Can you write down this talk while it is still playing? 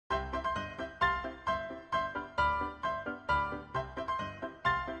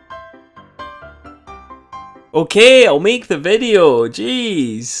Okay, I'll make the video,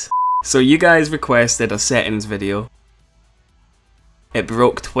 jeez. So you guys requested a settings video. It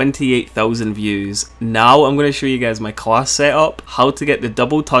broke 28,000 views. Now I'm going to show you guys my class setup, how to get the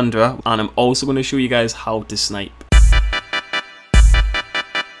double tundra, and I'm also going to show you guys how to snipe.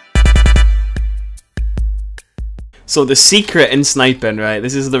 So the secret in sniping, right,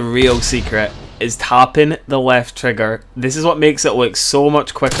 this is the real secret, is tapping the left trigger. This is what makes it look so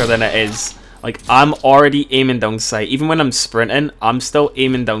much quicker than it is. Like, I'm already aiming down sight. Even when I'm sprinting, I'm still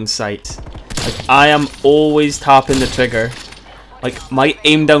aiming down sight. Like, I am always tapping the trigger. Like, my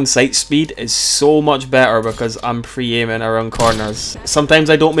aim down sight speed is so much better because I'm pre-aiming around corners. Sometimes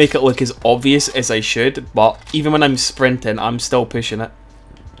I don't make it look as obvious as I should, but even when I'm sprinting, I'm still pushing it.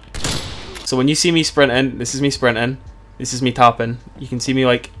 So when you see me sprinting, this is me sprinting, this is me tapping. You can see me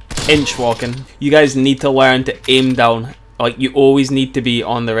like inch walking. You guys need to learn to aim down. Like, you always need to be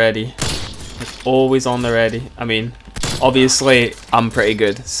on the ready. Like, always on the ready. I mean, obviously I'm pretty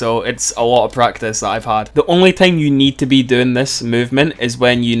good, so it's a lot of practice that I've had. The only time you need to be doing this movement is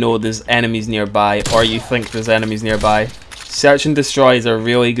when you know there's enemies nearby, or you think there's enemies nearby. Search and Destroy is a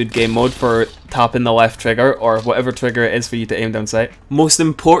really good game mode for tapping the left trigger, or whatever trigger it is for you to aim down sight. Most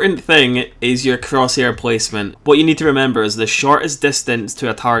important thing is your crosshair placement. What you need to remember is the shortest distance to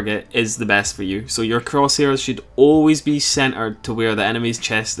a target is the best for you. So your crosshairs should always be centered to where the enemy's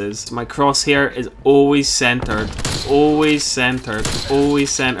chest is. So my crosshair is always centered, always centered, always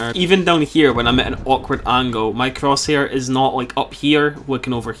centered. Even down here when I'm at an awkward angle, my crosshair is not like up here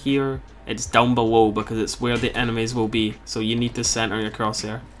looking over here. It's down below because it's where the enemies will be. So you need to center your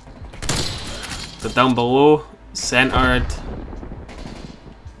crosshair. So down below, centered.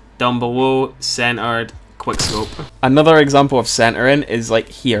 Down below, centered, quickscope. Another example of centering is like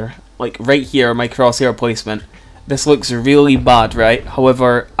here. Like right here, my crosshair placement. This looks really bad, right?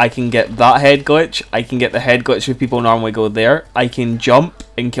 However, I can get that head glitch. I can get the head glitch where people normally go there. I can jump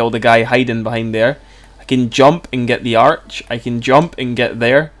and kill the guy hiding behind there. I can jump and get the arch. I can jump and get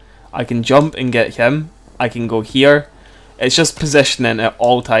there. I can jump and get him. I can go here. It's just positioning at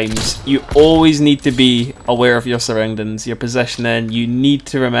all times. You always need to be aware of your surroundings, your positioning. You need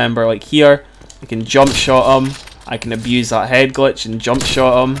to remember, like here, I can jump shot him. I can abuse that head glitch and jump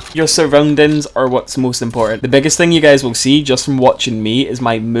shot him. Your surroundings are what's most important. The biggest thing you guys will see just from watching me is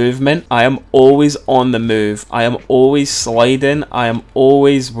my movement. I am always on the move. I am always sliding. I am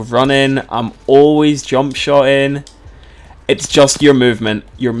always running. I'm always jump shotting. It's just your movement.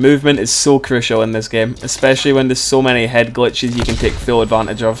 Your movement is so crucial in this game, especially when there's so many head glitches you can take full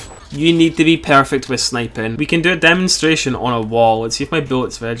advantage of. You need to be perfect with sniping. We can do a demonstration on a wall. Let's see if my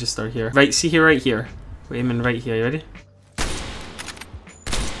bullets register here. Right, see here, right here. We're aiming right here, you ready?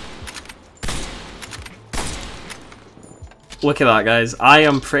 Look at that, guys. I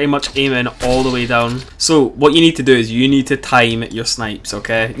am pretty much aiming all the way down. So what you need to do is you need to time your snipes,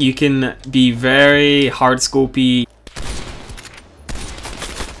 okay? You can be very hard scopey.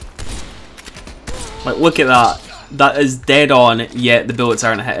 Like, look at that. That is dead on, yet the bullets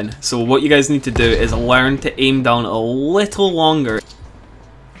aren't hitting. So what you guys need to do is learn to aim down a little longer.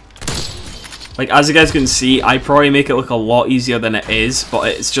 Like, as you guys can see, I probably make it look a lot easier than it is, but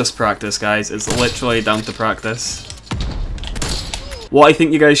it's just practice, guys. It's literally down to practice. What I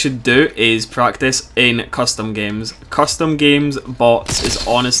think you guys should do is practice in custom games. Custom games bots is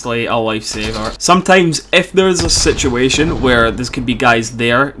honestly a lifesaver. Sometimes if there's a situation where there could be guys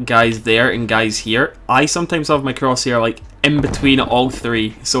there, and guys here, I sometimes have my crosshair like in between all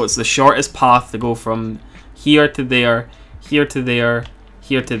three. So it's the shortest path to go from here to there, here to there,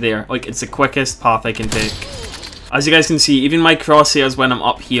 here to there. Like, it's the quickest path I can take. As you guys can see, even my crosshairs when I'm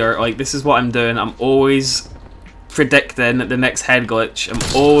up here, like, this is what I'm doing. I'm always predicting the next head glitch.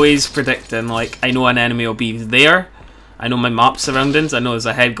 I'm always predicting, like, I know an enemy will be there. I know my map surroundings. I know there's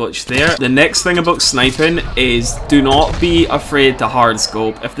a head glitch there. The next thing about sniping is do not be afraid to hard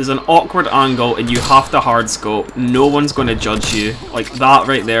scope. If there's an awkward angle and you have to hard scope, no one's going to judge you. Like that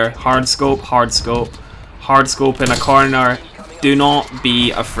right there. Hard scope, hard scope. Hard scope in a corner. Do not be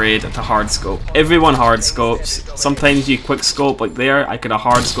afraid to hard scope. Everyone hard scopes. Sometimes you quick scope like there. I could have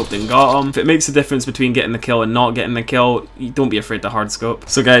hard scoped and got him. If it makes a difference between getting the kill and not getting the kill, don't be afraid to hard scope.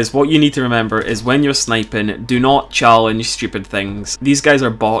 So guys, what you need to remember is when you're sniping, do not challenge stupid things. These guys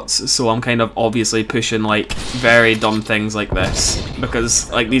are bots, so I'm kind of obviously pushing like very dumb things like this,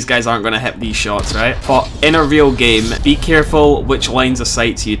 because like these guys aren't going to hit these shots, right? But in a real game, be careful which lines of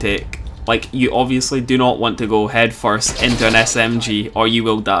sights you take. Like, you obviously do not want to go head first into an SMG or you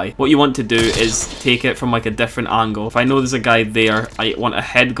will die. What you want to do is take it from like a different angle. If I know there's a guy there, I want to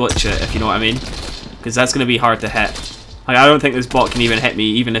head glitch it, if you know what I mean. Because that's going to be hard to hit. Like, I don't think this bot can even hit me,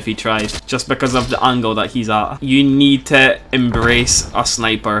 even if he tries, just because of the angle that he's at. You need to embrace a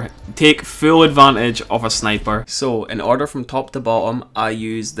sniper. Take full advantage of a sniper. So, in order from top to bottom, I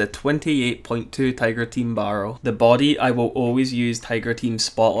use the 28.2 Tiger Team barrel. The body, I will always use Tiger Team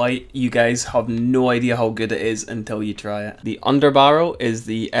Spotlight. You guys have no idea how good it is until you try it. The under barrel is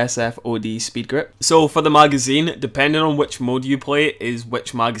the SFOD Speed Grip. So, for the magazine, depending on which mode you play, is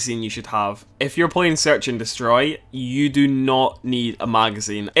which magazine you should have. If you're playing Search and Destroy, you do not need a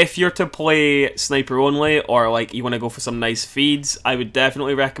magazine. If you're to play sniper only, or like you want to go for some nice feeds, I would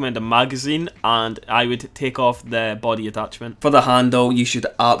definitely recommend a magazine, and I would take off the body attachment. For the handle, you should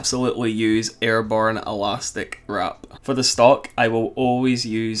absolutely use airborne elastic wrap. For the stock, I will always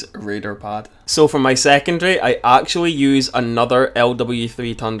use Raider pad. So for my secondary, I actually use another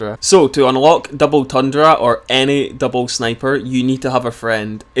LW3 Tundra. So to unlock double Tundra or any double sniper, you need to have a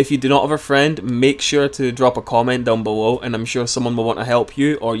friend. If you do not have a friend, make sure to drop a comment down below, and I'm sure someone will want to help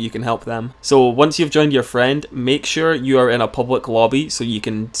you, or you can help them. So once you've joined your friend, make sure you are in a public lobby so you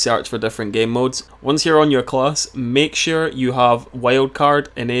can search for different game modes. Once you're on your class, make sure you have wildcard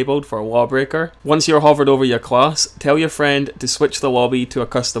enabled for Lawbreaker. Once you're hovered over your class, tell your friend to switch the lobby to a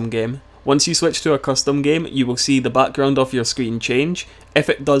custom game. Once you switch to a custom game, you will see the background of your screen change. If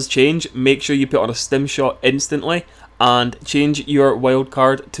it does change, make sure you put on a stim shot instantly and change your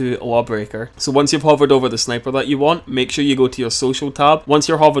wildcard to Lawbreaker. So once you've hovered over the sniper that you want, make sure you go to your social tab. Once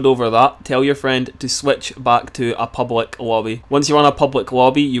you're hovered over that, tell your friend to switch back to a public lobby. Once you're on a public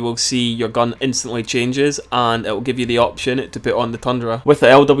lobby, you will see your gun instantly changes, and it will give you the option to put on the Tundra. With the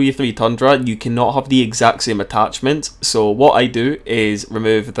LW3 Tundra, you cannot have the exact same attachments, so what I do is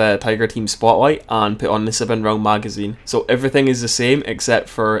remove the Tiger Team Spotlight and put on the 7-round magazine. So everything is the same except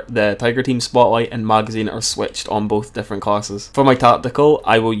for the Tiger Team Spotlight and magazine are switched on both different classes. For my tactical,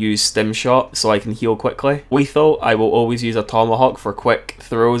 I will use stim shot so I can heal quickly. Lethal, I will always use a tomahawk for quick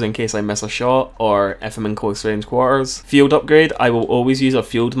throws in case I miss a shot or if I'm in close range quarters. Field upgrade, I will always use a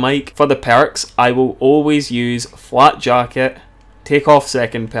field mic. For the perks, I will always use flat jacket, take off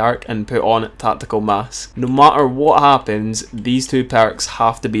second perk, and put on tactical mask. No matter what happens, these two perks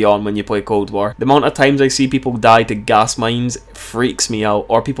have to be on when you play Cold War. The amount of times I see people die to gas mines freaks me out,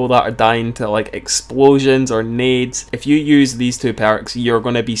 or people that are dying to like explosions or nades. If you use these two perks, you're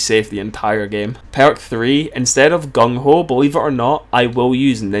going to be safe the entire game. Perk 3, instead of Gung Ho, believe it or not, I will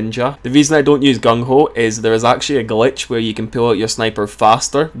use Ninja. The reason I don't use Gung Ho is there is actually a glitch where you can pull out your sniper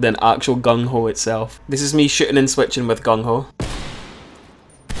faster than actual Gung Ho itself. This is me shooting and switching with Gung Ho.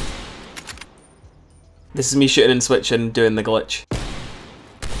 This is me shooting and switching, doing the glitch.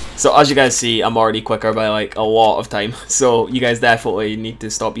 So as you guys see, I'm already quicker by like a lot of time. So you guys definitely need to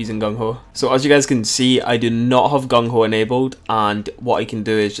stop using Gung Ho. So as you guys can see, I do not have Gung Ho enabled. And what I can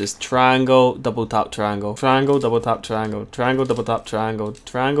do is just triangle, double tap, triangle. Triangle, double tap, triangle. Triangle, double tap, triangle.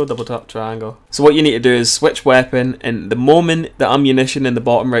 Triangle, double tap, triangle. So what you need to do is switch weapon. And the moment the ammunition in the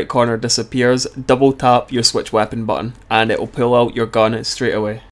bottom right corner disappears, double tap your switch weapon button. And it will pull out your gun straight away.